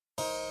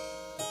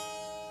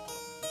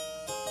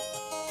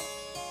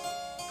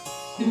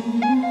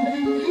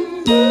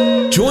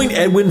Join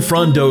Edwin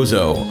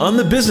Frondozo on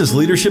the Business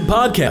Leadership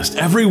Podcast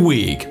every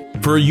week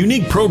for a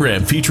unique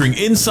program featuring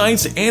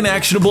insights and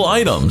actionable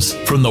items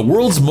from the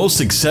world's most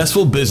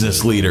successful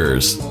business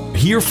leaders.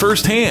 Hear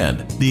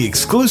firsthand the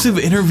exclusive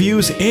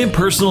interviews and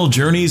personal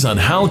journeys on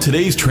how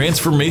today's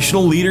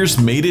transformational leaders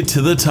made it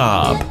to the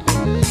top.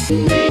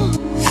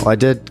 Well, I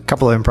did a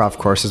couple of improv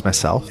courses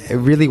myself. It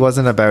really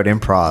wasn't about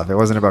improv. It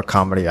wasn't about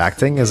comedy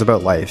acting. It was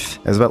about life.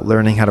 It was about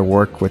learning how to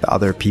work with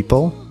other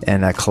people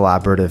in a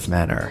collaborative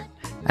manner.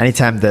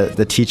 Anytime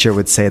the teacher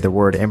would say the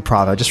word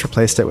improv, I just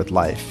replaced it with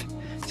life.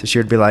 So she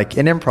would be like,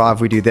 in improv,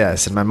 we do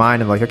this. In my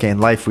mind, I'm like, okay, in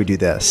life, we do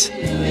this.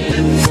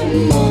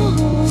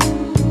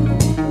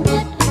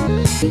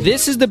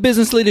 This is the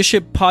Business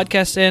Leadership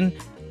Podcast, and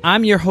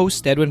I'm your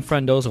host, Edwin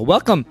Frondozo.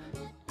 Welcome.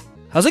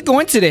 How's it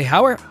going today?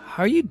 How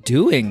are you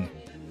doing?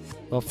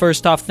 Well,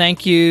 first off,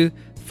 thank you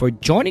for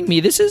joining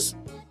me. This is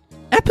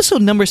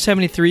episode number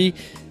 73,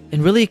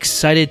 and really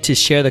excited to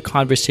share the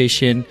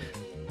conversation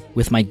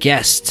with my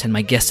guest. And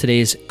my guest today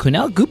is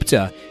Kunal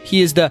Gupta.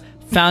 He is the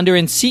founder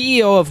and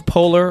CEO of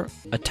Polar,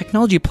 a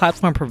technology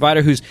platform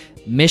provider whose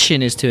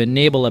mission is to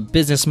enable a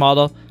business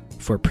model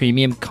for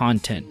premium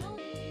content.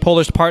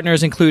 Polar's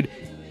partners include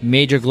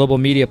major global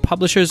media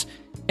publishers,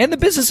 and the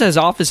business has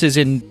offices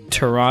in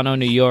Toronto,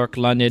 New York,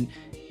 London,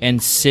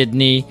 and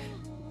Sydney.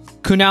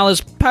 Kunal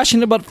is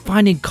passionate about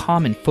finding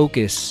calm and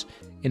focus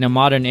in a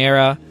modern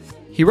era.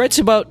 He writes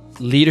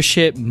about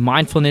leadership,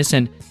 mindfulness,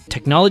 and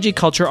technology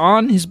culture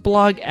on his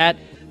blog at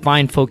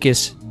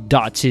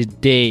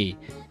findfocus.today.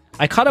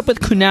 I caught up with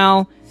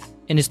Kunal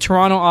in his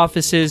Toronto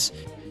offices.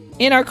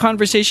 In our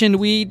conversation,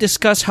 we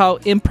discuss how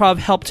improv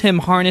helped him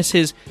harness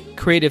his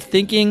creative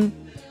thinking,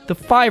 the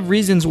 5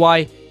 reasons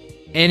why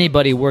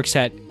anybody works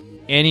at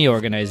any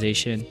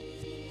organization,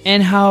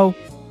 and how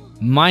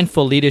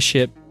mindful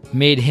leadership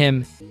made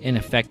him an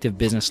effective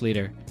business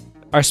leader.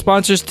 Our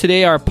sponsors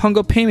today are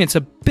Pungo Payments,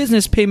 a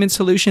business payment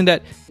solution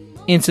that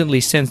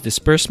instantly sends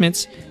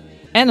disbursements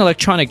and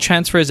electronic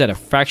transfers at a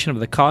fraction of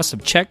the cost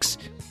of checks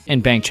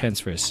and bank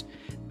transfers.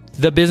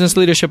 The Business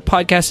Leadership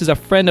Podcast is a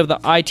friend of the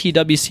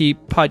ITWC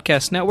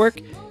Podcast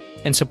Network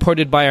and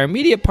supported by our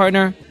media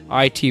partner,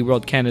 IT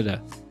World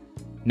Canada.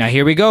 Now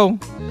here we go.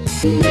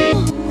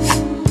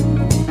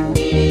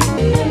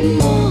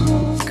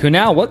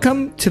 Kunal,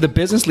 welcome to the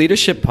Business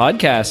Leadership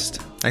Podcast.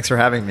 Thanks for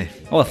having me.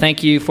 Well,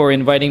 thank you for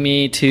inviting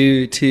me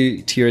to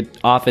your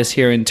office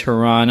here in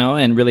Toronto,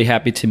 and really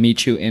happy to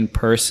meet you in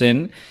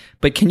person.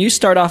 But can you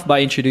start off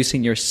by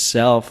introducing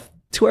yourself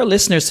to our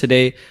listeners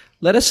today?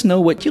 Let us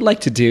know what you like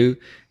to do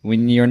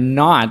when you're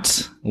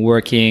not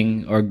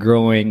working or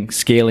growing,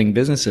 scaling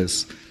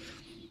businesses.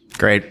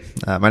 Great.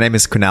 My name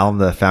is Kunal. I'm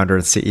the founder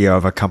and CEO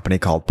of a company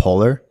called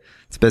Polar.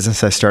 It's a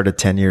business I started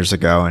 10 years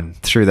ago. And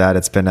through that,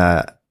 it's been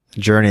a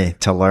journey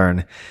to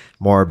learn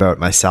more about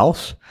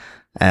myself.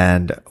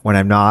 And when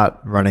I'm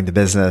not running the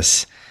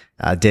business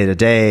day to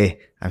day,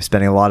 I'm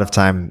spending a lot of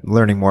time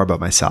learning more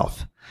about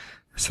myself.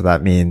 So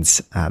that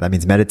means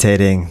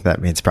meditating.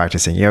 That means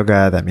practicing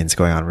yoga. That means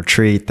going on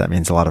retreat. That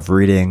means a lot of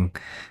reading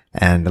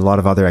and a lot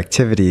of other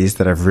activities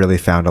that I've really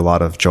found a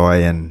lot of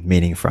joy and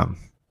meaning from.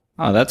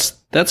 Oh,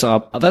 that's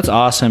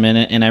awesome,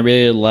 and I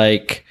really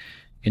like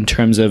in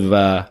terms of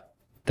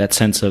that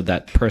sense of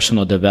that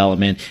personal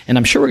development. And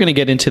I'm sure we're going to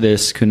get into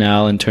this,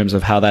 Kunal, in terms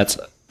of how that's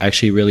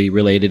actually really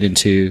related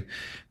into,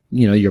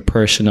 your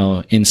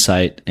personal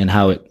insight and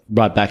how it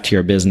brought back to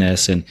your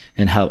business and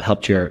how it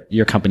helped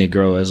your company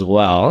grow as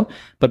well.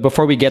 But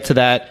before we get to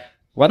that,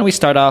 why don't we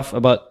start off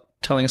about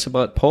telling us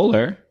about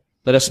Polar?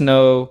 Let us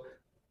know,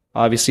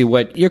 obviously,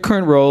 what your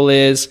current role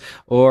is,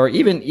 or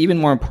even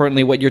more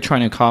importantly, what you're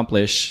trying to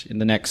accomplish in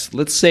the next,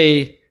 let's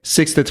say,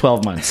 6 to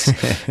 12 months.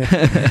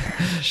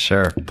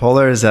 Sure.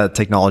 Polar is a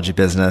technology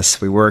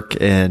business. We work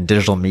in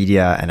digital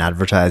media and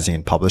advertising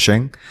and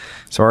publishing.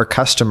 So our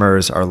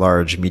customers are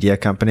large media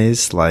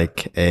companies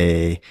like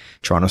a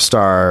Toronto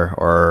Star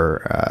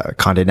or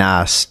Condé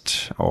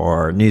Nast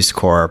or News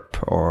Corp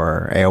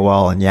or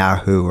AOL and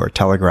Yahoo or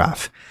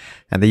Telegraph.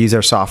 And they use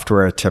our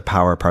software to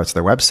power parts of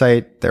their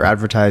website, their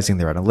advertising,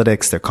 their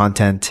analytics, their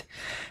content.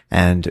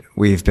 And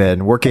we've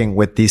been working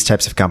with these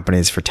types of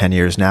companies for 10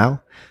 years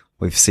now.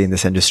 We've seen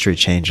this industry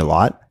change a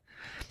lot.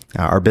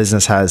 Our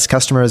business has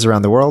customers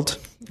around the world,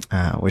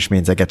 which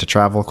means I get to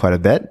travel quite a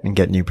bit and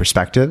get new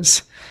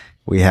perspectives.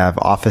 We have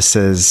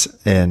offices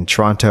in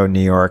Toronto,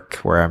 New York,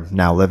 where I'm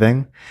now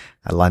living,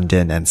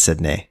 London, and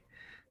Sydney.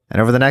 And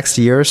over the next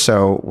year or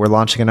so, we're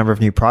launching a number of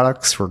new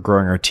products. We're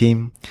growing our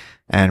team,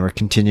 and we're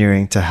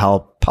continuing to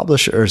help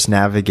publishers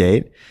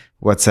navigate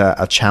what's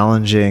a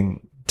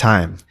challenging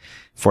time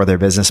for their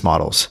business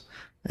models.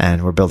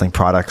 And we're building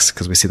products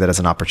because we see that as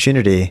an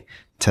opportunity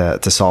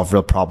to solve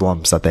real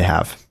problems that they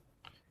have.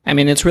 I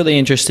mean, it's really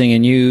interesting.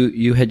 And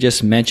you had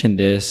just mentioned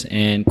this,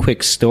 and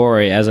quick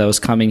story. As I was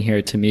coming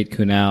here to meet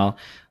Kunal,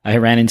 I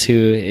ran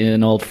into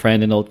an old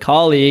friend, an old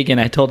colleague, and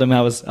I told him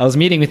I was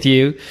meeting with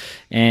you,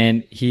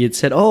 and he had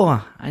said,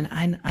 "Oh,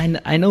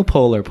 I know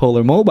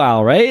Polar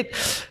Mobile, right?"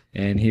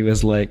 and he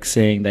was like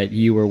saying that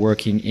you were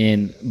working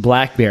in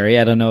BlackBerry.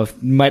 I don't know if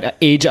it might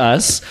age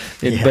us,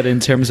 but in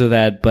terms of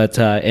that,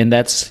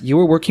 and you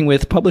were working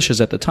with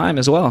publishers at the time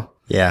as well.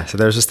 Yeah, so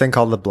there's this thing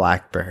called the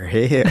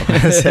BlackBerry.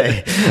 It was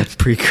a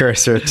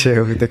precursor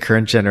to the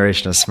current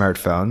generation of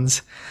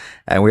smartphones.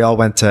 And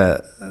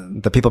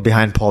the people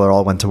behind Polar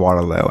all went to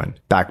Waterloo. And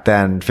back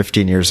then,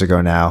 15 years ago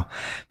now,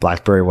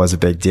 BlackBerry was a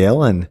big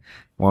deal. And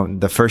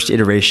the first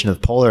iteration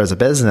of Polar as a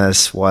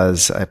business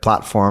was a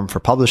platform for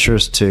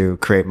publishers to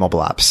create mobile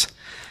apps.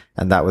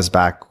 And that was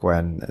back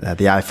when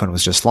the iPhone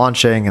was just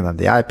launching, and then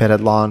the iPad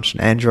had launched,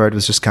 and Android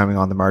was just coming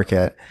on the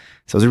market.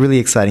 So it was a really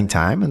exciting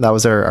time. And that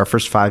was our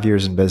first 5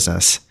 years in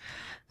business.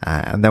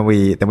 And then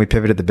we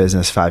pivoted the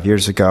business 5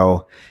 years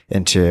ago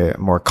into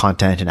more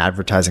content and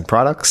advertising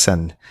products,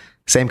 and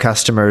same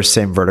customers,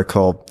 same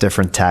vertical,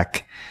 different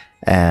tech.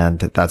 And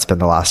that's been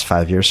the last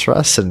 5 years for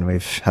us. And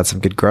we've had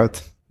some good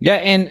growth. Yeah.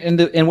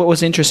 And what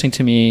was interesting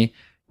to me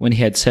when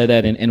he had said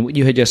that, and what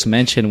you had just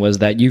mentioned, was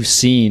that you've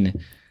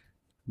seen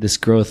this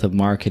growth of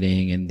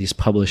marketing and these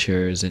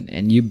publishers,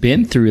 and you've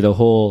been through the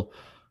whole,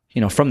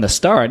 from the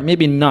start,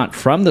 maybe not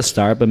from the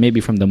start, but maybe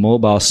from the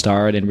mobile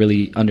start, and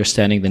really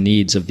understanding the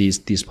needs of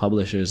these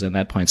publishers at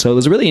that point. So it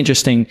was really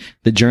interesting,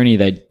 the journey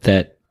that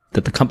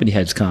the company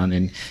has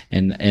gone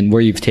and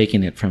where you've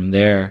taken it from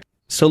there.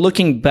 So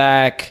looking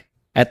back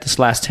at this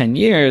last 10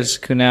 years,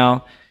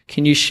 Kunal,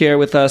 can you share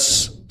with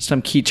us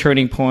some key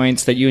turning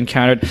points that you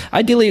encountered?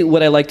 Ideally,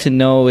 what I like to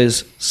know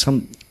is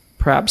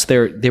perhaps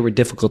they were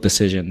difficult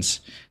decisions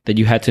that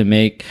you had to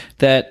make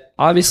that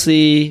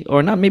obviously,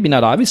 or maybe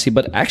not obviously,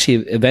 but actually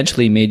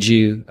eventually made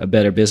you a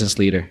better business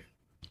leader.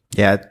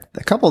 Yeah,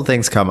 a couple of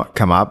things come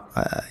up.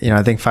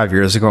 I think 5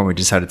 years ago when we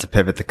decided to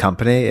pivot the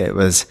company, it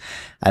was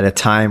at a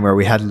time where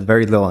we had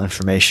very little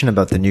information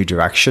about the new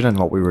direction and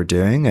what we were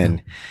doing.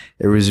 And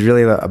it was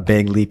really a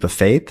big leap of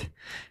faith.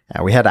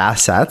 We had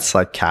assets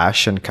like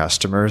cash and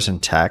customers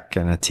and tech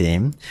and a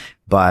team,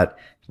 but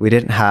we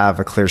didn't have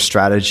a clear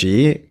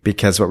strategy,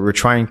 because what we were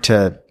trying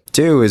to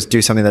do is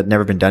do something that had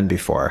never been done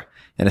before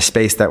in a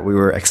space that we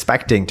were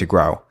expecting to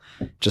grow.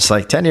 Just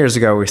like 10 years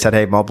ago, we said,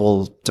 hey,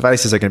 mobile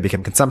devices are going to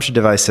become consumption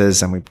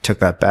devices. And we took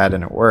that bet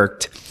and it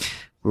worked.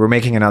 We were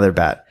making another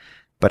bet.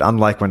 But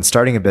unlike when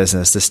starting a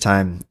business, this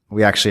time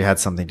we actually had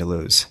something to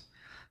lose.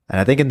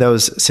 And I think in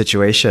those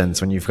situations,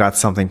 when you've got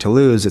something to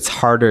lose, it's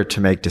harder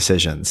to make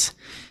decisions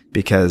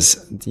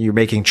because you're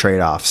making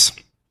trade-offs.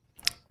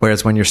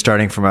 Whereas when you're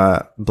starting from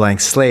a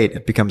blank slate,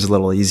 it becomes a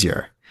little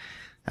easier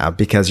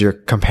because you're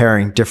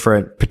comparing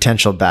different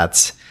potential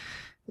bets,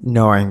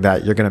 knowing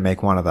that you're going to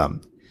make one of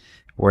them.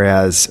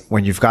 Whereas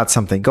when you've got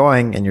something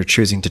going and you're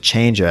choosing to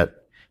change it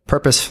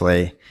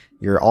purposefully,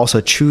 you're also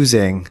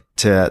choosing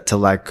to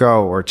let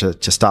go or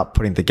to stop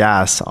putting the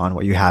gas on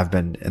what you have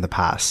been in the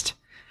past.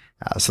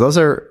 So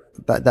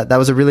that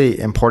was a really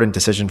important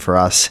decision for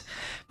us.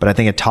 But I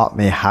think it taught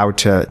me how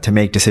to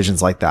make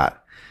decisions like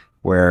that,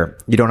 where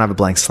you don't have a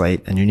blank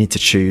slate and you need to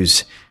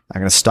choose, I'm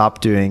going to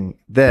stop doing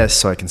this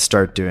so I can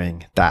start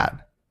doing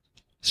that.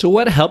 So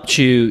what helped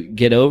you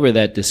get over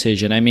that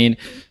decision? I mean,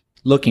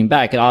 looking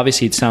back,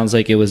 obviously it sounds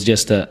like it was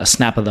just a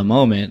snap of the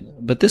moment,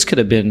 but this could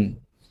have been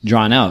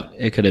drawn out.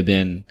 It could have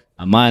been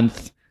a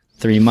month,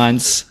 3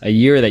 months, a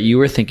year that you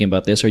were thinking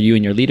about this, or you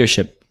and your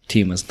leadership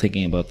team was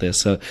thinking about this.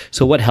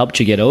 So what helped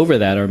you get over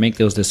that or make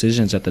those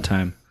decisions at the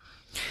time?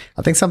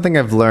 I think something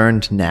I've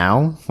learned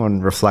now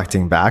when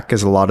reflecting back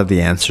is a lot of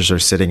the answers are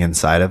sitting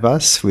inside of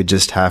us. We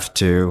just have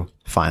to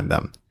find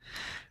them.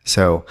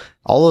 So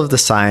all of the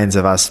signs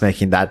of us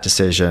making that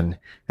decision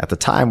at the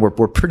time were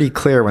pretty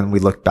clear when we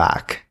look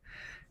back.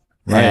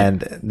 Right.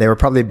 And they were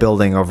probably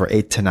building over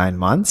 8 to 9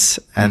 months.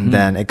 And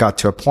then it got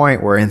to a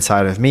point where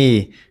inside of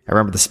me, I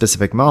remember the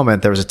specific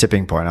moment, there was a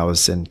tipping point. I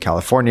was in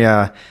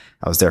California.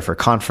 I was there for a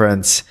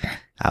conference.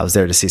 I was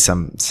there to see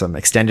some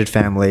extended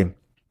family.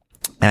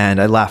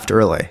 And I left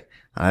early.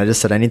 And I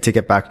just said, I need to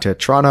get back to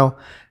Toronto.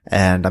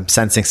 And I'm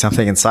sensing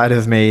something inside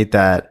of me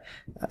that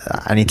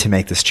I need to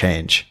make this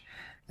change.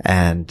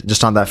 And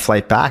just on that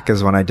flight back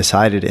is when I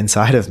decided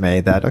inside of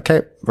me that,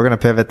 okay, we're going to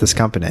pivot this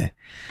company.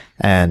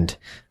 And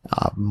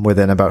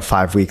within about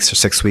 5 weeks or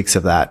 6 weeks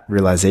of that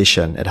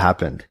realization, it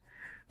happened.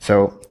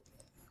 So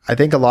I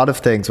think a lot of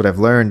things, what I've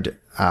learned,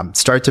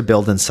 start to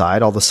build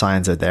inside. All the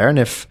signs are there. And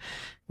if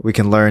we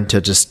can learn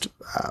to just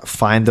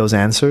find those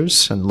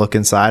answers and look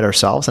inside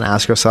ourselves and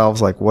ask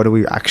ourselves, like, what do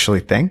we actually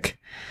think?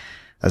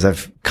 As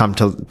I've come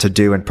to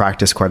do and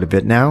practice quite a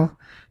bit now,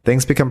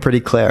 things become pretty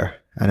clear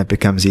and it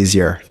becomes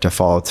easier to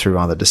follow through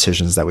on the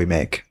decisions that we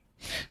make.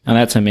 And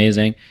that's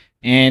amazing.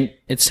 And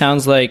it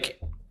sounds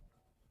like,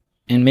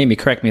 and maybe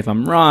correct me if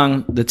I'm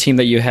wrong, the team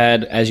that you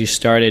had as you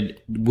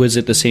started, was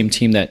it the same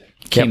team that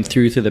came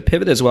through the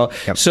pivot as well?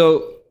 Yep.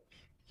 So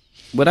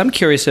what I'm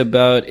curious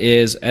about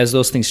is, as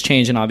those things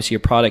change, and obviously your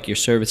product, your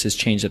services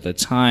changed at the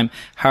time,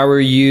 how are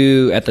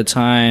you at the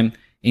time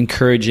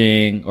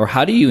encouraging, or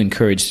how do you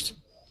encourage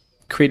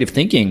creative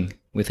thinking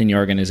within your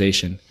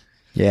organization?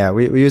 Yeah,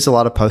 we use a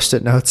lot of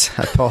Post-it notes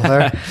at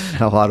Polar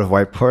and a lot of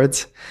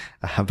whiteboards.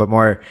 But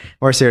more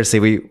seriously,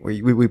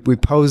 we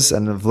pose,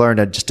 and I've learned,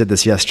 I just did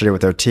this yesterday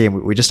with our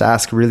team. We just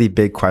ask really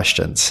big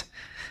questions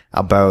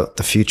about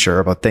the future,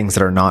 about things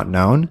that are not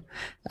known.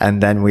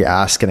 And then we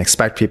ask and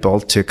expect people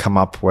to come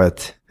up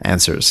with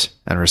answers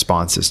and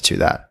responses to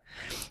that.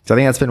 So I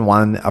think that's been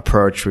one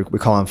approach. We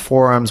call them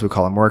forums, we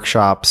call them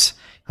workshops,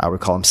 we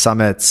call them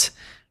summits.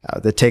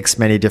 That takes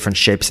many different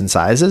shapes and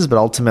sizes, but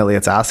ultimately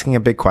it's asking a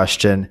big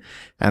question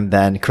and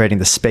then creating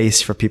the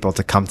space for people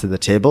to come to the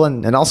table,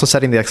 and also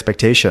setting the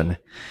expectation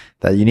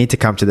that you need to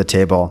come to the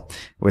table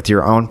with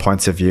your own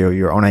points of view,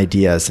 your own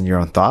ideas and your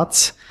own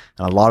thoughts.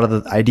 And a lot of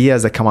the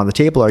ideas that come on the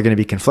table are going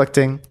to be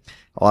conflicting.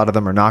 A lot of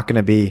them are not going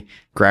to be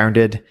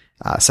grounded.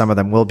 Some of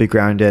them will be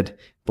grounded.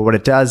 But what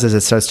it does is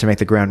it starts to make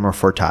the ground more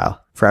fertile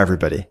for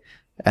everybody.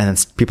 And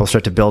then people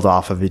start to build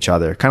off of each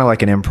other, kind of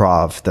like an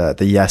improv,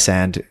 the yes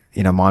and,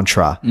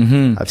 mantra.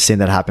 I've seen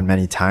that happen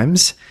many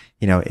times,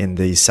 in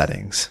these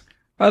settings.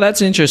 Oh,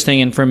 that's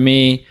interesting. And for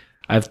me,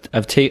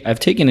 I've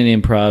taken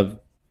an improv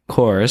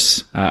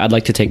course. I'd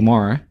like to take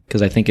more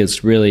because I think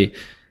it's really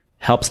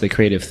helps the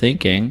creative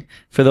thinking.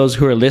 For those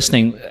who are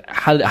listening,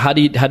 how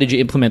did you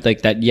implement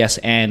like that yes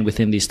and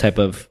within these type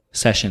of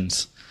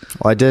sessions?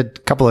 Well, I did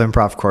a couple of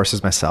improv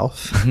courses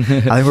myself. I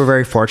think we're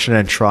very fortunate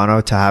in Toronto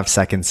to have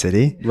Second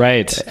City.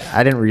 Right.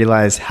 I didn't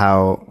realize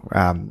how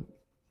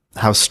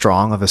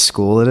strong of a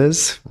school it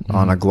is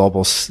on a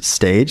global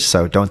stage.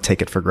 So don't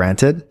take it for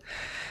granted.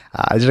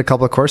 I did a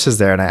couple of courses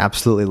there and I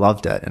absolutely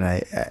loved it. And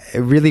it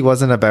really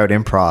wasn't about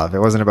improv. It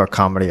wasn't about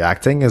comedy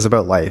acting. It was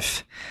about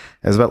life.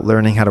 It was about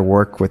learning how to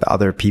work with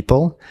other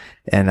people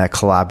in a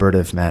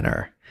collaborative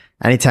manner.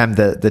 Anytime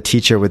the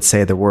teacher would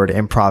say the word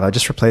improv, I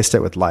just replaced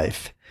it with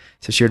life.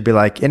 So she would be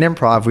like, in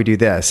improv, we do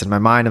this. In my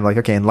mind, I'm like,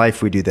 okay, in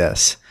life, we do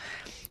this.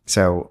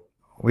 So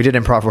we did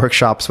improv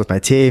workshops with my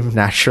team.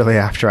 Naturally,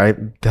 after I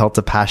built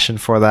a passion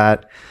for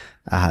that,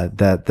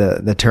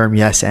 the term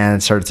yes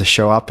and started to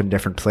show up in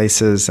different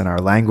places in our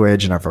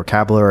language and our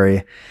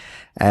vocabulary,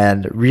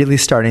 and really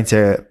starting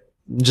to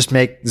just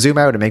zoom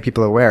out and make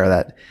people aware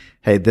that,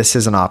 hey, this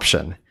is an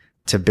option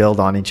to build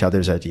on each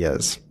other's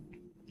ideas.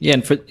 Yeah,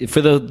 and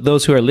for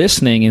those who are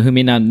listening and who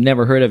may not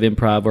never heard of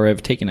improv or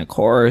have taken a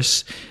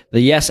course,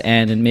 the yes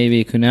and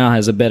maybe Kunal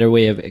has a better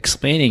way of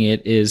explaining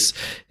it is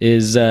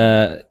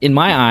in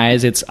my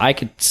eyes, it's I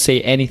could say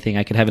anything,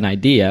 I could have an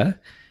idea,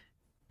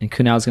 and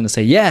Kunal's going to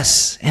say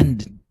yes,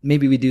 and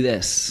maybe we do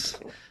this.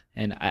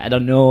 And I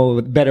don't know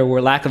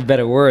lack of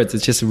better words,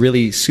 it's just a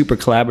really super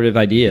collaborative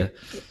idea.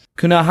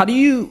 Kunal, how do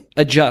you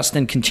adjust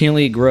and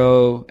continually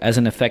grow as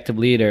an effective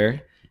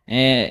leader?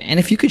 And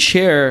if you could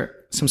share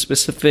some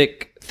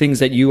specific things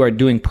that you are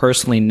doing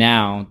personally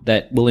now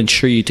that will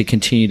ensure you to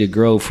continue to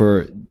grow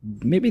for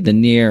maybe the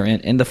near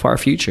and the far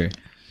future.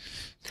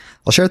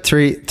 I'll share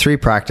three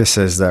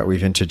practices that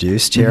we've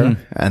introduced here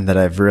and that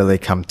I've really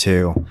come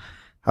to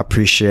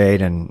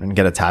appreciate and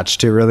get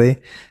attached to, really.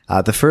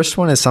 The first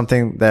one is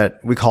something that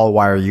we call,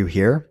 why are you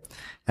here?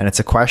 And it's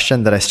a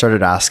question that I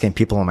started asking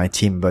people on my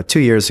team about 2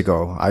 years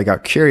ago. I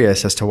got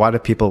curious as to why do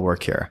people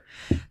work here?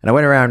 And I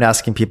went around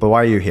asking people,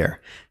 why are you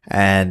here?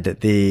 And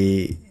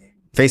the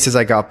faces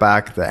I got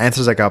back, the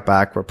answers I got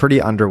back were pretty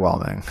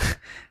underwhelming.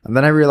 And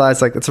then I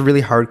realized it's a really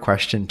hard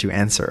question to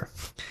answer.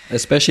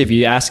 Especially if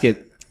you ask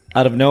it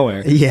out of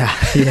nowhere. Yeah.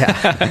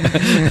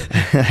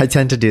 I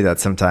tend to do that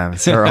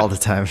sometimes, or all the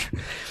time.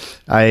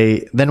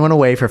 I then went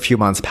away for a few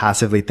months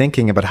passively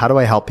thinking about how do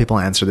I help people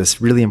answer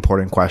this really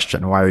important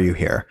question, why are you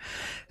here?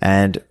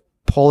 And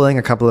polling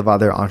a couple of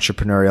other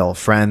entrepreneurial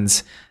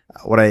friends,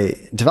 what I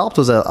developed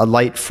was a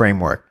light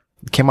framework.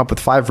 Came up with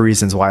 5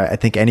 reasons why I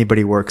think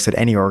anybody works at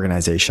any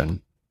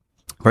organization.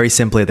 Very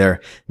simply, they're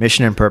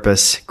mission and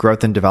purpose,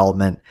 growth and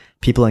development,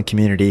 people and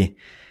community,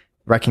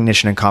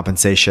 recognition and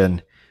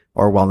compensation,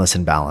 or wellness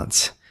and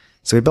balance.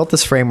 So we built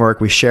this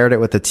framework, we shared it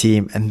with the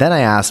team, and then I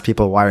asked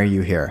people, why are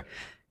you here?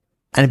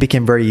 And it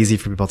became very easy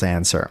for people to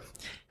answer.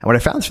 And what I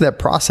found through that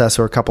process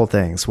were a couple of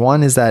things.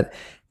 One is that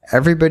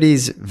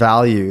everybody's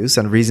values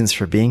and reasons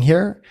for being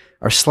here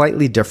are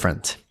slightly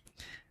different.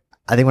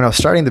 I think when I was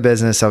starting the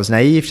business, I was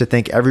naive to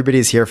think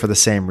everybody's here for the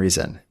same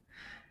reason.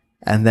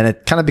 And then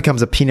it kind of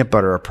becomes a peanut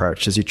butter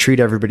approach as you treat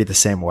everybody the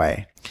same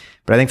way.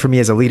 But I think for me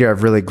as a leader,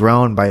 I've really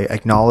grown by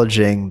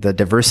acknowledging the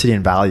diversity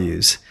and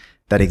values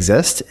that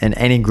exist in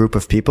any group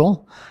of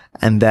people.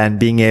 And then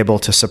being able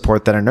to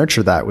support that and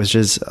nurture that was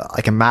just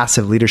like a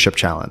massive leadership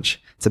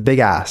challenge. It's a big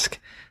ask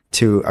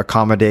to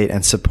accommodate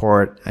and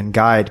support and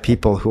guide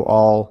people who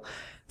all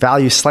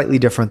value slightly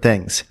different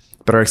things,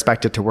 but are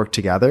expected to work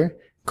together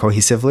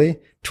cohesively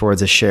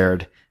towards a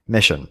shared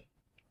mission.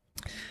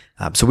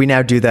 So we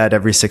now do that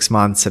every 6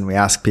 months, and we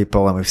ask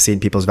people, and we've seen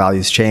people's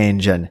values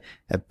change, and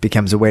it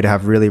becomes a way to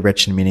have really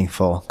rich and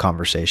meaningful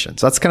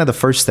conversations. So that's kind of the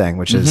first thing,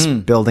 which is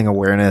building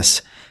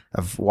awareness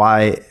of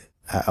what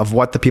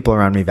the people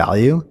around me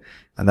value.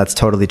 And that's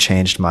totally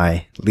changed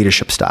my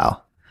leadership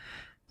style.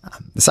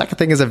 The second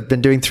thing is I've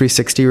been doing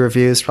 360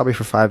 reviews probably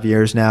for 5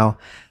 years now.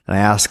 And I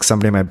ask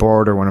somebody on my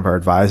board or one of our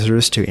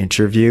advisors to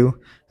interview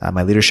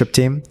my leadership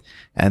team,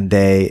 and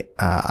they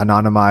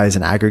anonymize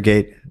and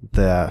aggregate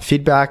the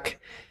feedback.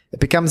 it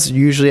becomes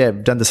usually,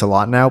 I've done this a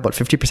lot now, but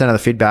 50% of the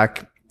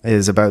feedback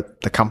is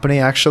about the company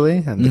actually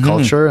and the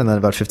culture. And then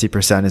about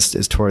 50%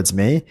 is towards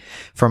me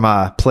from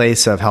a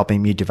place of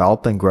helping me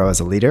develop and grow as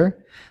a leader.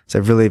 So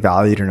I've really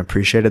valued and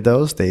appreciated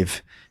those.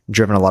 They've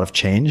driven a lot of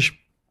change.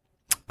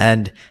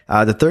 And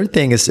the third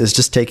thing is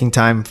just taking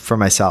time for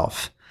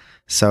myself.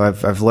 So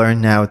I've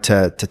learned now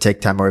to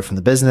take time away from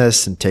the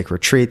business and take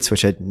retreats,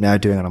 which I'm now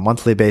doing on a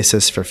monthly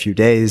basis for a few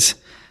days.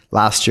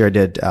 Last year I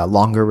did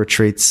longer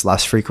retreats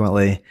less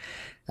frequently.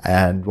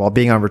 And while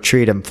being on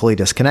retreat, I'm fully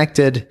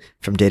disconnected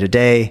from day to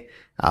day,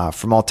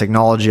 from all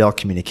technology, all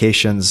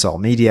communications, all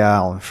media,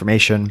 all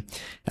information.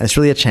 And it's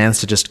really a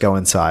chance to just go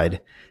inside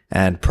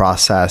and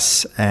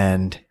process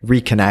and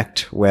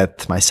reconnect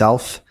with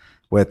myself,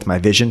 with my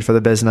vision for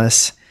the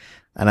business.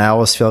 And I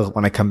always feel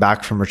when I come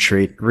back from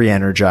retreat,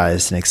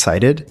 re-energized and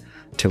excited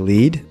to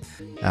lead,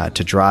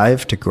 to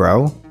drive, to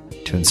grow,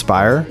 to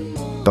inspire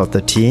both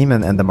the team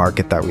and the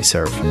market that we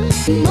serve.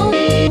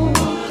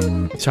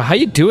 So how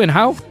you doing?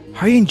 How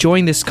are you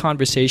enjoying this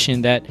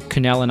conversation that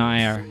Kunal and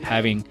I are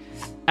having?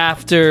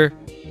 After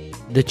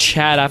the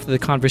chat, after the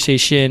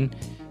conversation,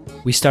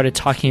 we started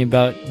talking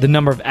about the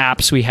number of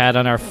apps we had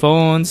on our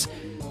phones.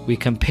 We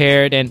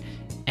compared, and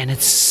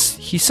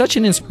he's such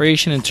an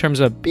inspiration in terms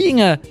of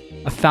being a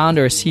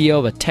founder, a CEO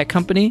of a tech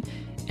company,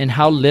 and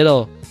how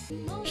little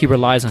he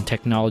relies on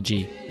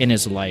technology in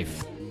his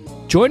life.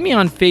 Join me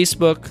on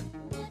Facebook,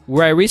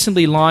 where I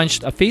recently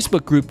launched a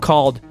Facebook group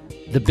called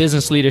the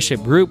Business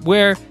Leadership Group,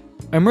 where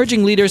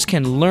emerging leaders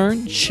can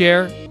learn,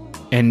 share,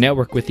 and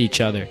network with each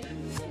other.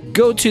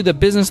 Go to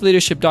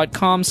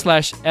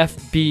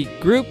thebusinessleadership.com/FB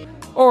group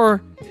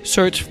or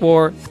search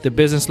for the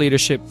Business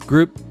Leadership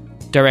Group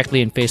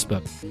directly in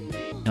Facebook.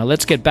 Now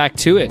let's get back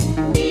to it.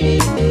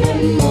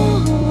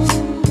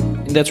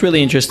 That's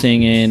really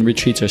interesting, and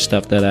retreats are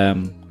stuff that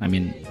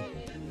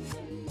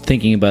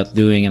thinking about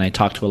doing, and I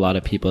talk to a lot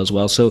of people as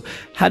well. So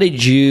how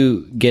did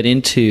you get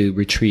into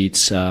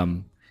retreats?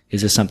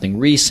 Is this something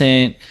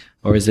recent,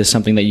 or is this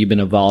something that you've been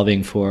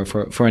evolving for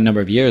a number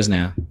of years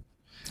now?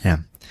 Yeah.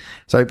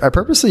 So I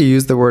purposely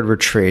use the word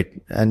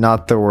retreat and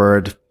not the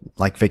word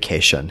like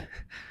vacation.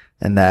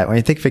 And that when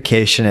you think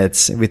vacation,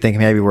 we think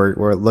maybe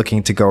we're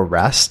looking to go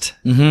rest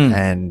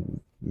and,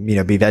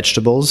 be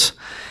vegetables.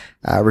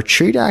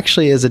 Retreat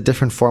actually is a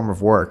different form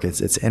of work.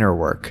 It's inner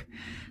work.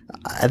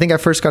 I think I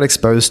first got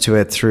exposed to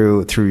it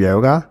through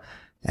yoga.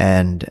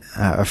 And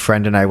a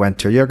friend and I went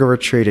to a yoga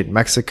retreat in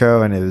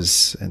Mexico, and it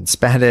was in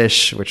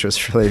Spanish, which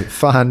was really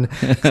fun.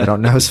 I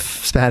don't know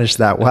Spanish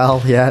that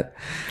well yet.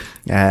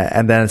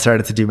 And then I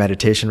started to do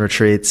meditation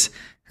retreats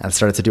and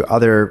started to do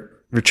other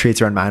retreats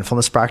around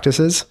mindfulness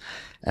practices.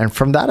 And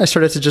from that, I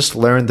started to just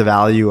learn the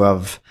value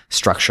of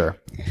structure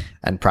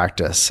and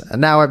practice.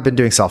 And now I've been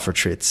doing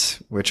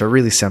self-retreats, which are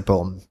really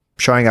simple,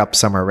 showing up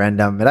somewhere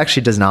random. It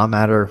actually does not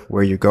matter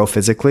where you go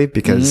physically,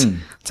 because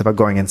it's about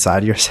going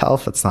inside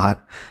yourself. It's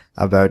not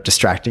about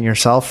distracting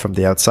yourself from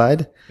the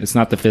outside. It's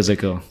not the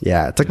physical.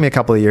 Yeah. It took me a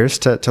couple of years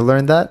to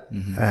learn that.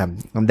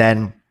 And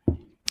then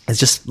it's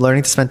just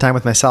learning to spend time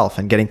with myself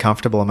and getting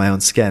comfortable in my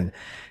own skin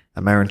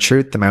and my own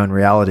truth and my own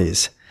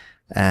realities.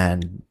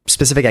 And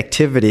specific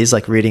activities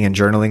like reading and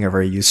journaling are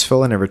very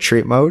useful in a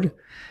retreat mode.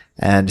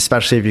 And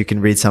especially if you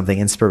can read something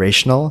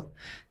inspirational,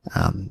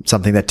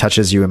 something that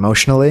touches you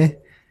emotionally,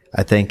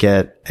 I think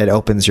it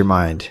opens your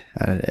mind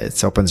and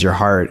it opens your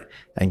heart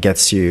and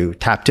gets you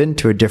tapped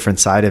into a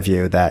different side of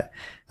you that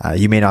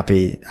you may not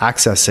be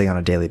accessing on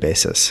a daily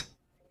basis.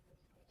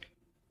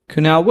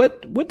 Kunal,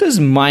 what does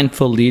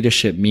mindful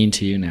leadership mean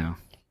to you now?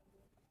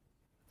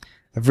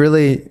 I've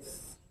really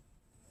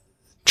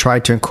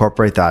tried to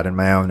incorporate that in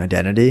my own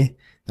identity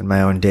and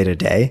my own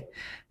day-to-day.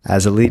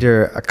 As a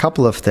leader, a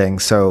couple of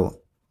things.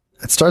 So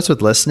it starts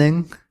with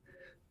listening,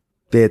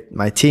 be it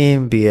my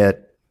team, be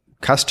it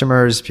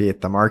customers, be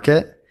it the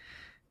market.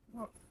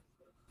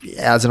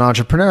 As an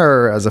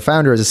entrepreneur, as a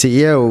founder, as a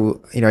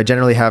CEO, I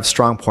generally have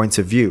strong points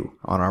of view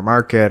on our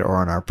market or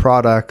on our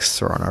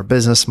products or on our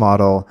business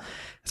model.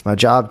 I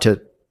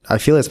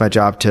feel it's my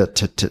job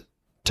to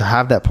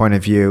have that point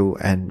of view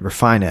and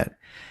refine it.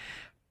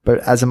 But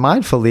as a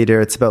mindful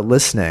leader, it's about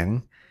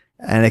listening,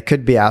 and it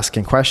could be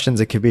asking questions.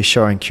 It could be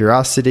showing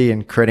curiosity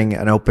and creating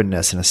an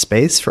openness and a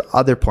space for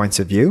other points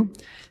of view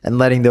and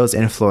letting those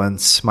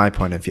influence my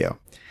point of view.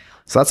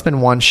 So that's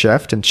been one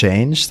shift and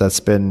change that's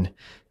been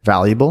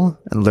valuable,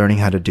 and learning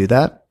how to do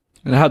that.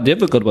 And how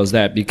difficult was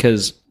that?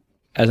 Because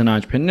as an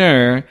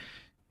entrepreneur,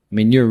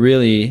 you're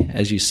really,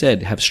 as you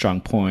said, have strong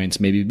points,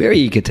 maybe very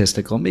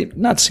egotistical, maybe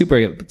not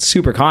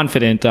super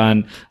confident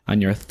on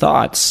your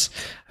thoughts.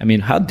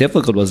 How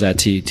difficult was that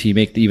to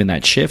make even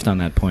that shift on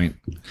that point?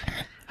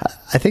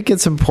 I think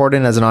it's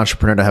important as an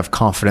entrepreneur to have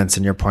confidence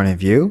in your point of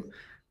view,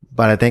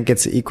 but I think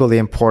it's equally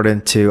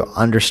important to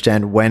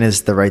understand when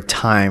is the right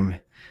time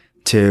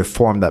to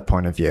form that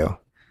point of view.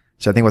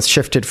 So I think what's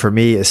shifted for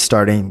me is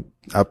starting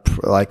up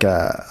like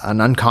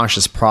an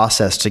unconscious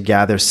process to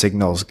gather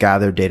signals,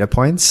 gather data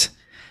points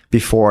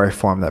before I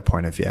form that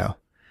point of view,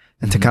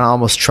 and to kind of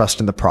almost trust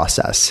in the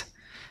process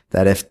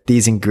that if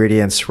these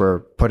ingredients were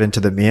put into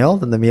the meal,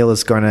 then the meal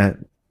is going to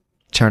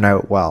turn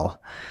out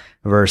well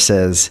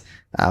versus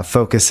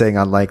focusing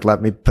on like,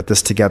 let me put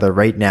this together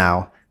right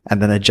now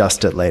and then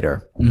adjust it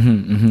later.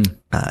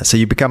 So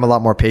you become a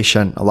lot more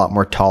patient, a lot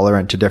more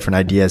tolerant to different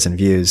ideas and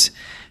views.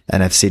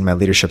 And I've seen my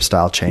leadership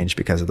style change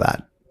because of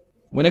that.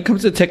 When it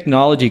comes to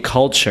technology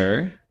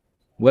culture,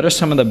 what are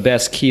some of the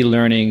best key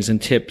learnings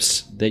and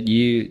tips that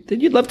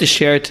you'd love to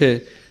share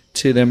to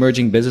the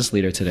emerging business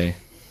leader today?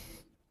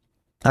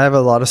 I have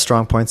a lot of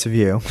strong points of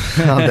view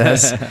on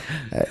this.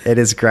 It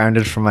is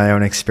grounded from my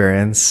own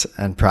experience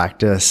and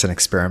practice and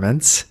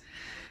experiments.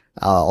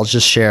 I'll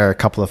just share a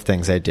couple of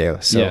things I do.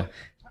 So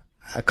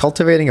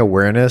cultivating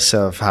awareness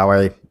of how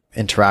I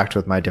interact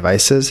with my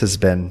devices has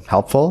been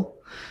helpful.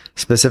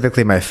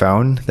 Specifically my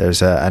phone.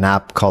 There's an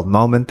app called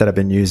Moment that I've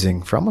been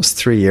using for almost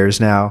 3 years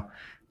now.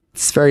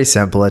 It's very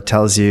simple. It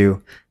tells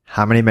you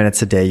how many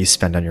minutes a day you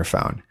spend on your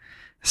phone.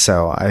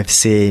 So I've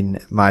seen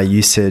my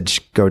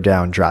usage go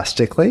down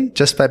drastically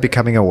just by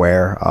becoming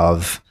aware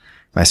of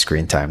my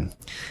screen time.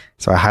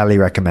 So I highly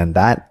recommend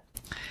that.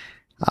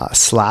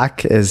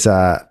 Slack is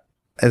a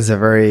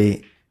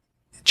very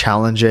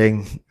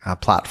challenging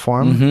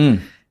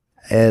platform.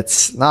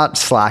 It's not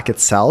Slack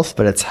itself,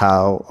 but it's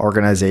how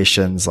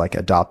organizations like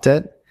adopt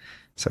it.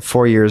 So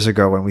 4 years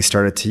ago when we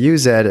started to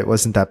use it, it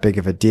wasn't that big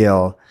of a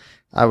deal.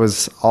 I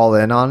was all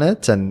in on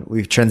it, and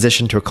we've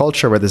transitioned to a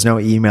culture where there's no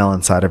email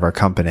inside of our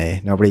company.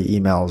 Nobody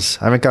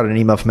emails. I haven't got an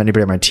email from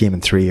anybody on my team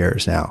in 3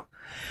 years now.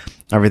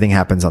 Everything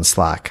happens on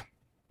Slack.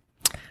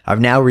 I've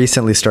now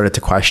recently started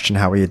to question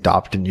how we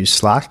adopt and use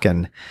Slack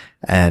and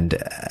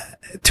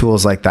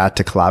tools like that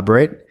to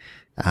collaborate,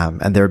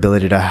 and their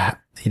ability to,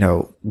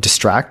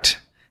 distract.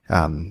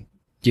 Do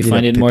you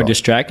find it more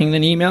distracting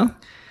than email?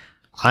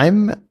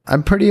 I'm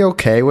pretty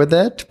okay with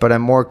it, but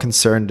I'm more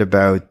concerned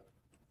about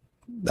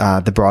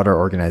the broader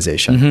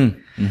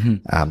organization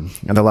and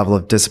the level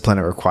of discipline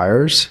it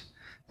requires,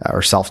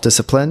 or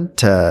self-discipline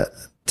to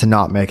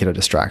not make it a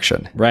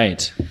distraction.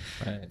 Right.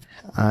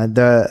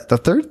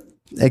 The third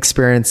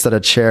experience that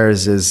it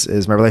shares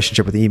is my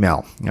relationship with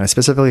email. And I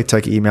specifically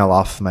took email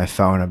off my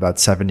phone about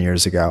 7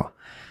 years ago.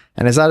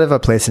 And it's out of a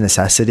place of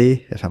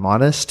necessity, if I'm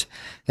honest.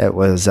 It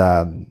was,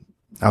 I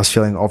was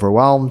feeling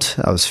overwhelmed.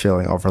 I was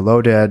feeling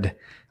overloaded.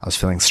 I was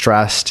feeling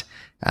stressed.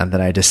 And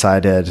then I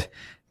decided,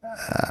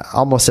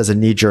 almost as a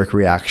knee-jerk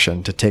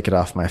reaction, to take it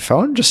off my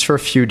phone just for a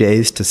few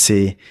days to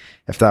see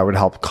if that would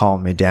help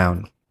calm me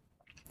down.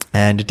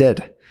 And it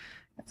did.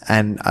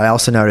 And I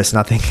also noticed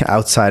nothing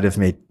outside of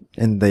me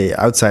in the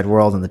outside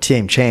world and the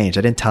team changed.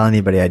 I didn't tell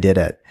anybody I did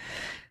it.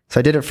 So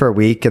I did it for a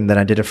week, and then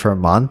I did it for a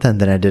month, and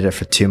then I did it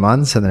for 2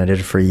 months, and then I did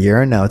it for a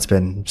year, and now it's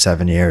been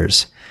 7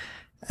 years.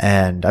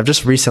 And I've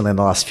just recently, in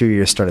the last few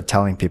years, started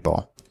telling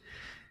people.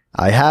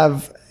 I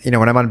have,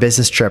 when I'm on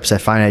business trips, I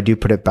find I do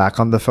put it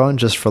back on the phone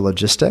just for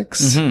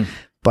logistics.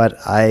 But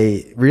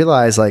I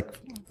realize,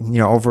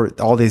 over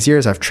all these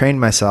years, I've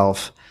trained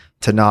myself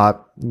to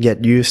not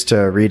get used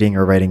to reading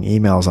or writing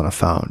emails on a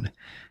phone.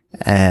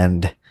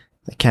 And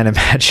I can't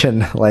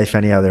imagine life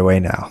any other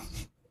way now.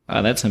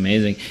 Oh, that's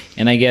amazing.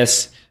 And I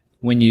guess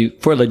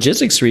for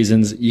logistics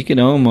reasons, you can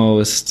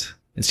almost,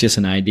 it's just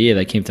an idea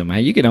that came to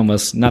mind. You can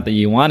almost, not that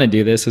you want to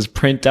do this, is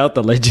print out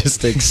the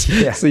logistics.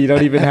 So you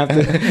don't even have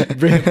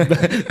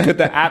to put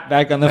the app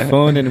back on the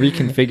phone and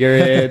reconfigure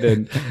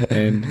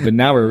it. But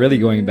now we're really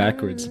going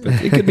backwards. But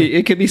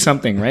it could be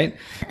something, right?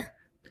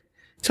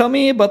 Tell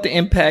me about the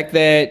impact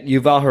that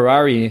Yuval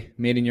Harari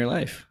made in your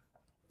life.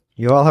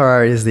 Yuval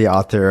Harari is the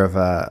author of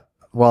a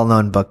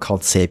well-known book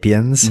called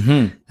Sapiens,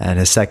 and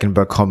his second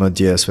book, Homo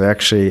Deus, which I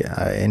actually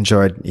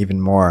enjoyed even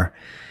more.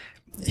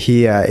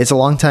 He is a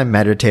longtime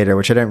meditator,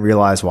 which I didn't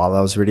realize while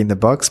I was reading the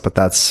books, but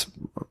that's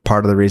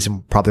part of the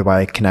reason probably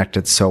why I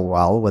connected so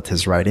well with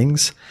his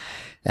writings.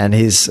 And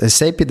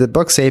the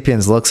book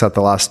Sapiens looks at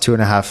the last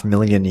 2.5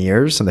 million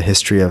years in the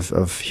history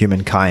of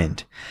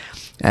humankind.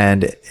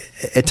 And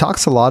it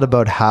talks a lot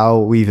about how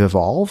we've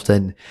evolved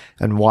and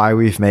why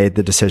we've made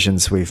the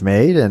decisions we've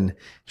made, and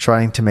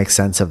trying to make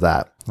sense of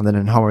that. And then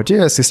in Homo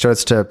Deus, he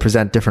starts to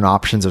present different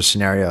options or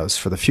scenarios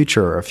for the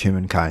future of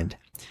humankind.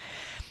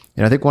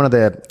 And I think one of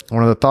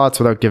the thoughts,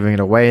 without giving it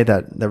away,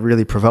 that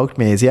really provoked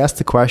me is he asked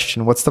the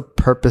question, what's the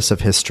purpose of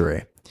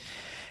history?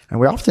 And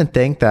we often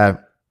think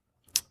that,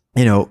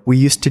 we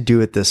used to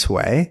do it this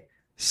way,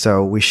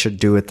 so we should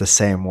do it the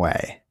same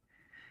way.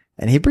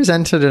 And he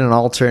presented an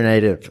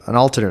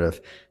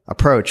alternative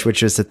approach,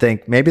 which is to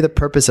think maybe the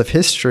purpose of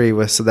history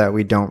was so that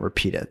we don't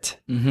repeat it.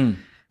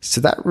 So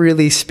that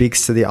really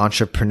speaks to the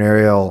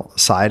entrepreneurial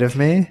side of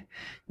me,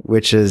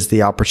 which is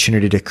the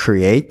opportunity to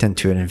create and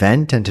to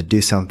invent and to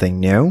do something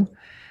new.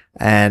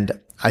 And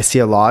I see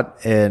a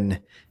lot in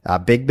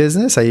big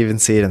business. I even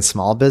see it in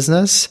small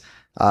business,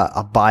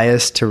 a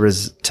bias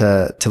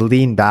to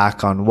lean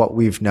back on what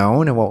we've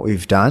known and what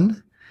we've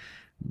done.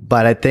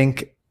 But I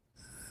think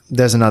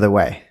there's another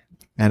way.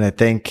 And I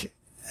think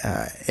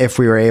if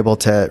we were able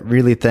to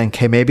really think,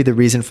 hey, maybe the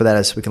reason for that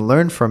is we can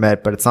learn from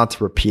it, but it's not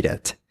to repeat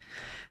it,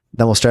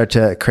 then we'll start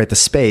to create the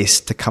space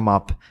to come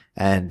up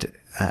and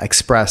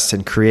express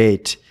and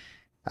create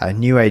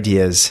new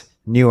ideas,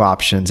 new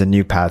options and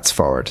new paths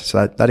forward.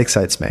 So that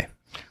excites me.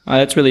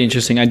 That's really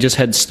interesting. I just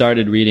had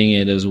started reading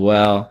it as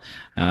well.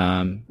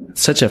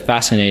 Such a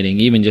fascinating,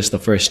 even just the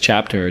first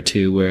chapter or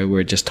two where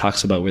it just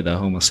talks about where the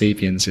Homo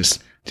sapiens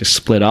just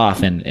split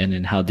off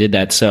and how did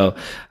that. So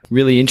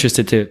really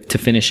interested to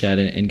finish that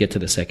and get to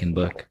the second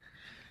book.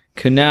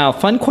 Kunal,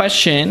 fun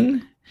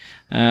question.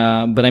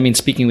 But I mean,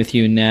 speaking with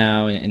you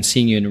now and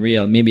seeing you in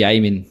real, maybe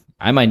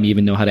I might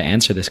even know how to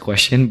answer this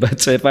question. But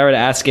so if I were to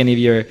ask any of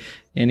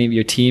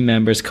your team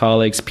members,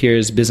 colleagues,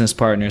 peers, business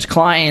partners,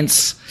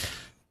 clients,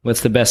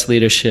 what's the best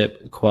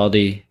leadership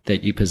quality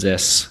that you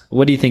possess?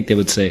 What do you think they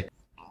would say?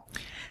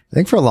 I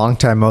think for a long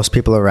time, most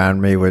people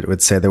around me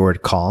would say the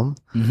word calm.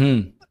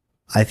 Mm-hmm.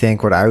 I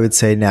think what I would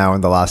say now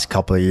in the last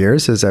couple of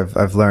years is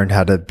I've learned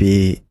how to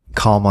be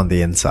calm on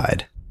the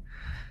inside.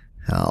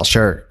 I'll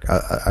share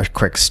a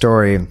quick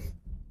story.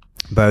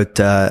 About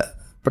a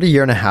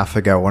year and a half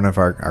ago, one of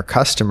our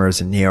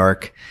customers in New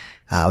York,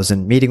 I was in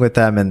a meeting with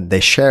them and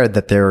they shared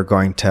that they were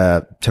going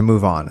to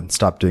move on and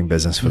stop doing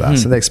business with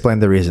us. And they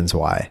explained the reasons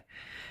why.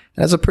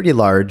 And it's a pretty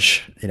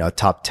large,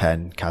 top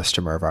 10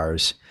 customer of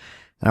ours.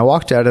 And I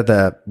walked out of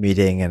the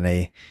meeting and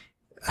I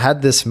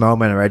had this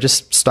moment where I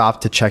just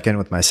stopped to check in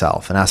with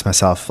myself and ask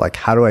myself, like,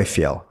 how do I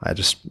feel? I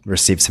just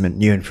received some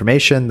new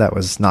information that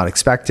was not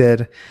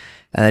expected.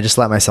 And I just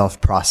let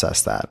myself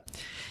process that.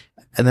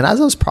 And then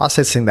as I was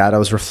processing that, I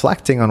was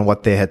reflecting on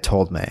what they had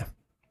told me.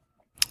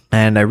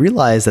 And I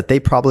realized that they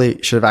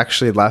probably should have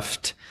actually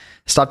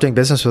stopped doing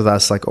business with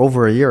us like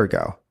over a year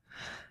ago.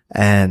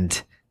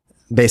 And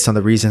based on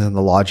the reasons and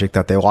the logic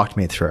that they walked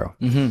me through.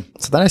 Mm-hmm.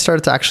 So then I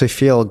started to actually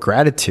feel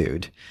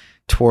gratitude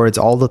towards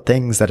all the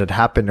things that had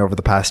happened over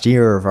the past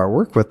year of our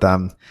work with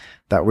them,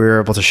 that we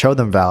were able to show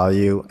them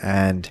value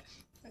and,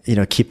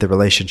 keep the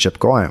relationship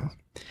going.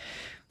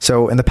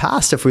 So in the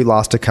past, if we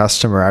lost a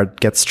customer, I'd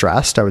get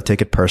stressed. I would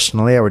take it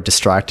personally. I would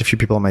distract a few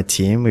people on my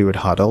team. We would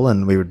huddle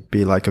and we would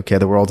be like, okay,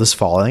 the world is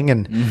falling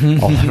and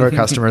all of our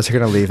customers are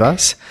going to leave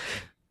us.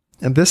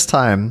 And this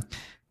time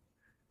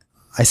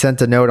I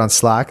sent a note on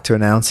Slack to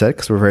announce it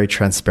because we're very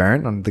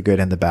transparent on the good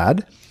and the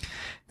bad.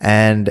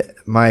 And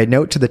my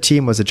note to the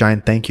team was a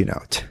giant thank you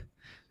note.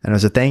 And it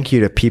was a thank you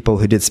to people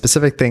who did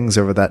specific things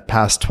over that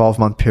past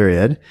 12-month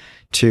period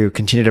to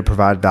continue to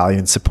provide value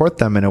and support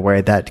them in a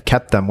way that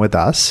kept them with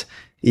us,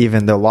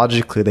 even though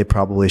logically they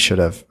probably should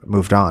have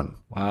moved on.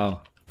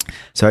 Wow.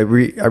 So I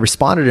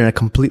responded in a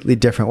completely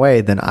different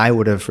way than I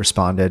would have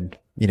responded,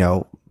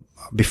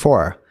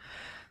 before.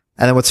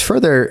 And then what's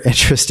further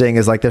interesting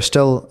is like they're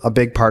still a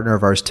big partner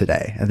of ours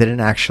today and they didn't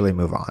actually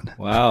move on.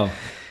 Wow.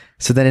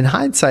 So then in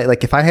hindsight,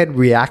 like if I had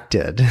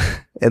reacted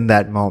in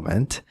that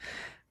moment,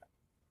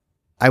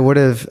 I would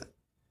have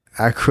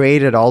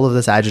created all of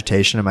this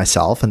agitation in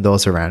myself and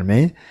those around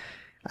me,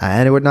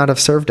 and it would not have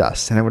served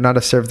us and it would not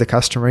have served the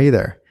customer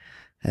either.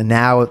 And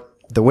now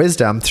the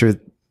wisdom through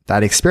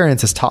that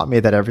experience has taught me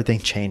that everything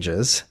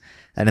changes.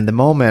 And in the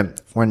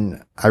moment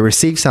when I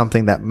receive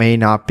something that may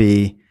not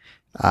be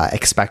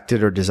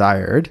expected or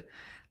desired,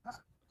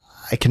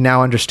 I can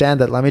now understand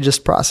that let me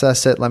just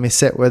process it. Let me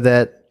sit with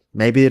it.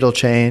 Maybe it'll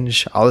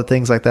change. All the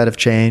things like that have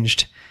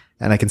changed.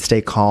 And I can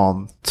stay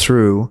calm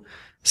through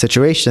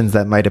situations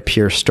that might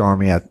appear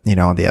stormy on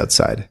the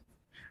outside.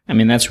 I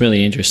mean, that's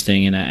really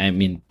interesting. And I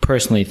mean,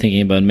 personally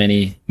thinking about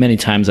many, many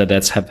times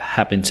that's have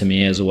happened to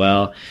me as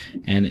well.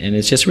 And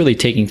it's just really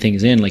taking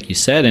things in, like you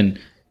said, and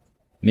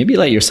maybe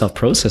let yourself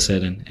process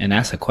it and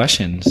ask the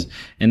questions.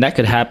 And that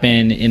could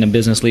happen in a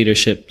business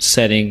leadership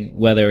setting,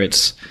 whether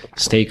it's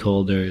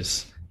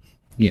stakeholders,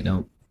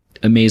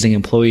 amazing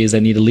employees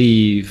that need to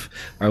leave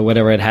or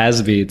whatever it has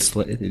to be.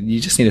 You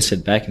just need to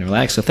sit back and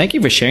relax. So thank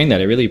you for sharing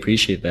that. I really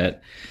appreciate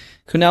that.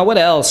 Kunal, what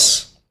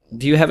else?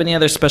 Do you have any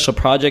other special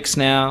projects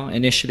now,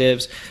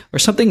 initiatives, or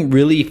something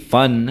really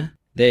fun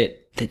that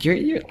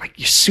you're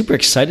super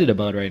excited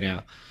about right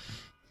now?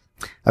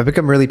 I've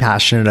become really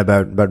passionate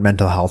about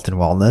mental health and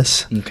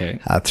wellness. Okay.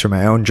 Through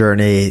my own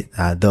journey,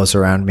 those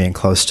around me and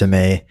close to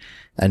me,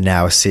 and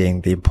now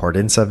seeing the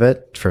importance of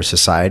it for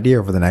society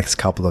over the next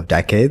couple of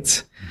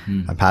decades.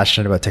 Mm-hmm. I'm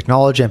passionate about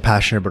technology. I'm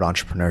passionate about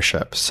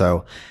entrepreneurship.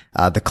 So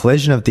the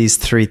collision of these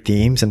three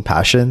themes and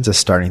passions is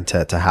starting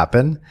to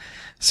happen.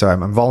 So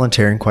I'm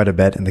volunteering quite a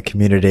bit in the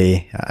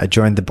community. I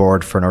joined the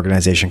board for an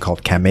organization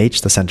called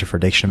CAMH, the Center for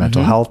Addiction and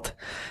Mental Health.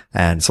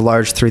 And it's a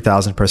large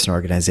 3,000 person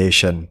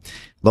organization.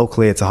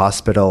 Locally, it's a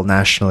hospital.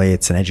 Nationally,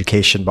 it's an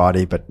education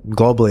body. But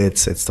globally,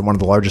 it's one of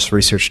the largest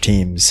research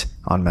teams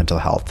on mental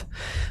health.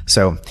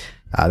 So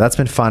that's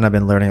been fun. I've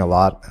been learning a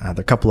lot. There are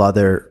a couple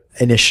other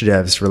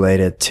initiatives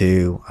related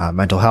to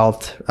mental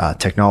health,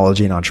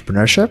 technology, and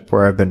entrepreneurship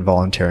where I've been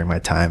volunteering my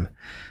time.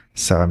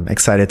 So I'm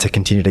excited to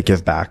continue to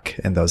give back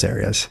in those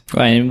areas.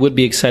 Right, and would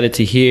be excited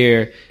to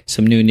hear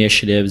some new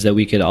initiatives that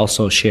we could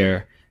also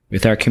share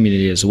with our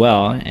community as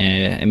well.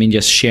 And I mean,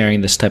 just sharing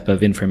this type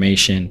of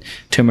information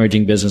to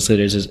emerging business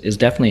leaders is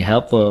definitely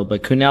helpful.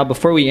 But Kunal,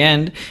 before we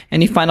end,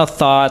 any final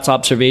thoughts,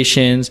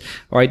 observations,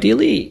 or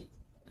ideally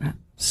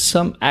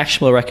some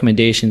actionable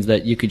recommendations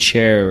that you could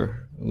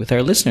share with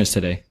our listeners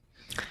today?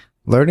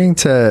 Learning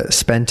to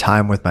spend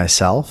time with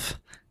myself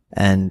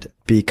and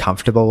be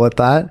comfortable with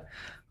that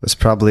was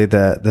probably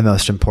the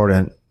most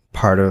important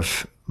part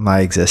of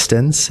my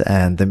existence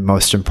and the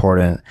most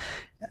important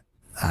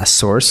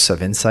source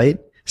of insight,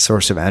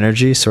 source of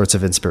energy, source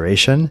of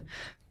inspiration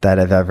that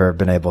I've ever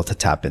been able to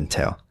tap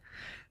into.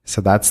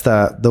 So that's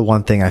the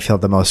one thing I feel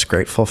the most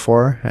grateful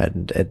for.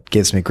 And it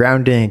gives me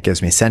grounding, it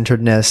gives me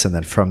centeredness. And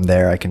then from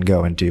there, I can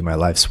go and do my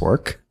life's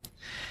work.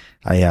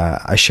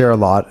 I share a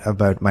lot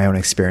about my own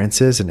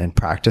experiences and in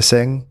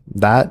practicing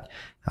that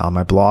on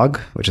my blog,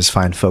 which is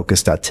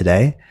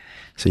findfocus.today.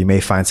 So you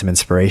may find some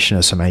inspiration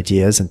or some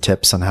ideas and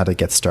tips on how to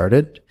get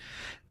started.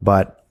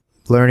 But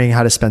learning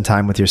how to spend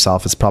time with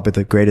yourself is probably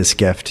the greatest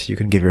gift you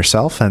can give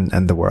yourself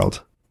and the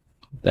world.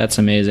 That's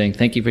amazing.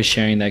 Thank you for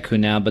sharing that,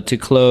 Kunal. But to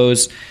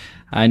close,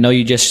 I know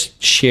you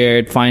just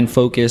shared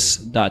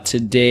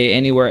findfocus.today.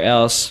 Anywhere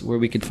else where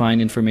we could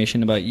find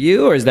information about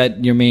you, or is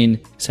that your main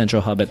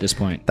central hub at this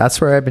point?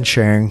 That's where I've been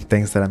sharing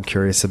things that I'm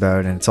curious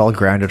about, and it's all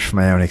grounded from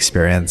my own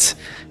experience.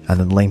 And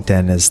then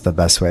LinkedIn is the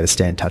best way to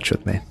stay in touch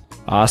with me.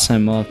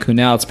 Awesome. Well,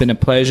 Kunal, it's been a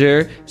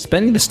pleasure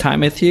spending this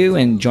time with you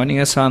and joining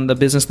us on the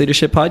Business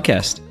Leadership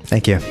Podcast.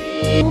 Thank you.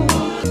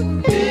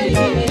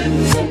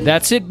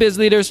 That's it, Biz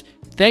Leaders.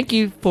 Thank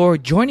you for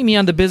joining me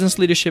on the Business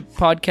Leadership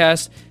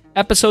Podcast,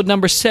 episode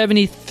number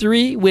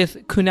 73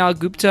 with Kunal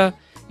Gupta.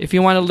 If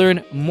you want to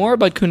learn more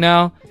about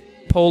Kunal,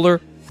 Polar,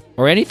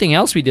 or anything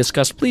else we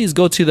discussed, please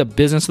go to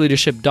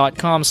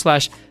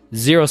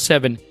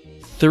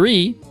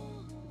thebusinessleadership.com/073.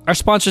 Our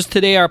sponsors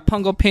today are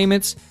Pungo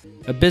Payments,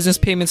 a business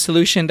payment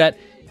solution that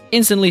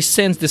instantly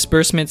sends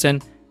disbursements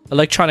and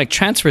electronic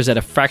transfers at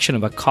a fraction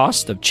of a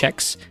cost of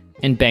checks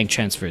and bank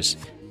transfers.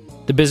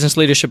 The Business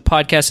Leadership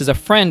Podcast is a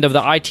friend of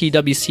the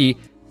ITWC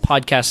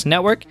Podcast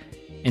Network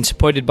and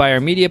supported by our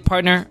media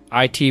partner,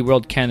 IT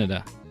World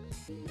Canada.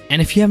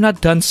 And if you have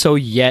not done so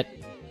yet,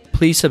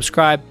 please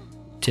subscribe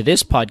to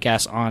this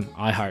podcast on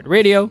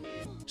iHeartRadio,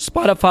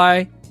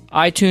 Spotify,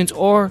 iTunes,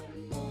 or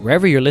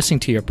wherever you're listening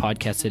to your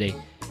podcast today.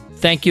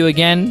 Thank you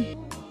again.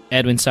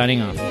 Edwin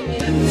signing off.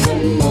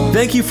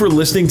 Thank you for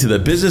listening to the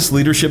Business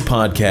Leadership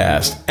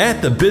Podcast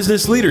at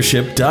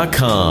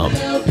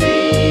thebusinessleadership.com.